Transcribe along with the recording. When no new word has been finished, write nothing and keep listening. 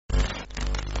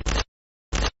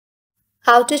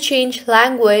How to change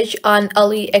language on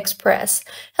AliExpress.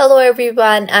 Hello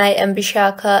everyone, I am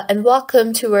Bishaka and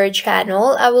welcome to our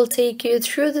channel. I will take you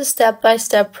through the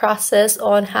step-by-step process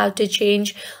on how to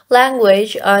change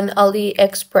language on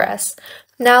AliExpress.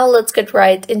 Now let's get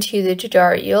right into the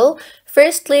tutorial.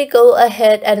 Firstly, go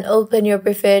ahead and open your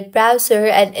preferred browser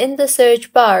and in the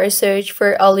search bar, search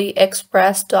for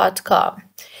aliexpress.com.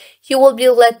 You will be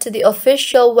led to the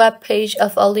official webpage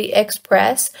of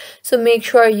AliExpress, so make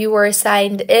sure you are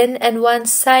signed in, and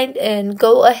once signed in,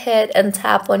 go ahead and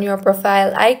tap on your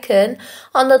profile icon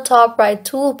on the top right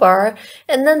toolbar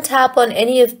and then tap on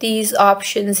any of these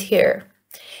options here.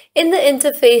 In the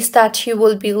interface that you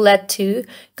will be led to,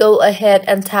 go ahead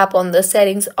and tap on the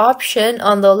settings option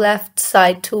on the left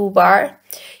side toolbar.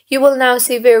 You will now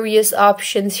see various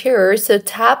options here, so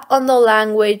tap on the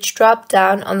language drop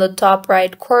down on the top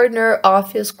right corner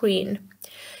of your screen.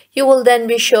 You will then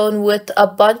be shown with a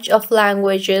bunch of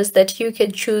languages that you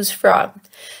can choose from.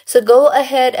 So go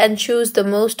ahead and choose the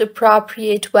most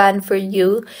appropriate one for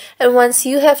you, and once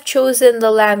you have chosen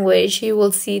the language, you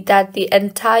will see that the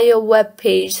entire web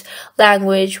page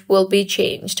language will be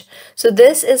changed. So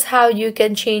this is how you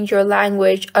can change your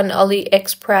language on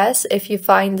AliExpress. If you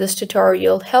find this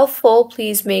tutorial helpful,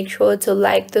 please make sure to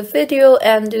like the video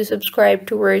and do subscribe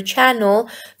to our channel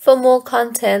for more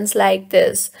contents like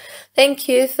this. Thank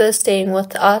you for staying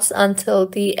with us until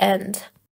the end.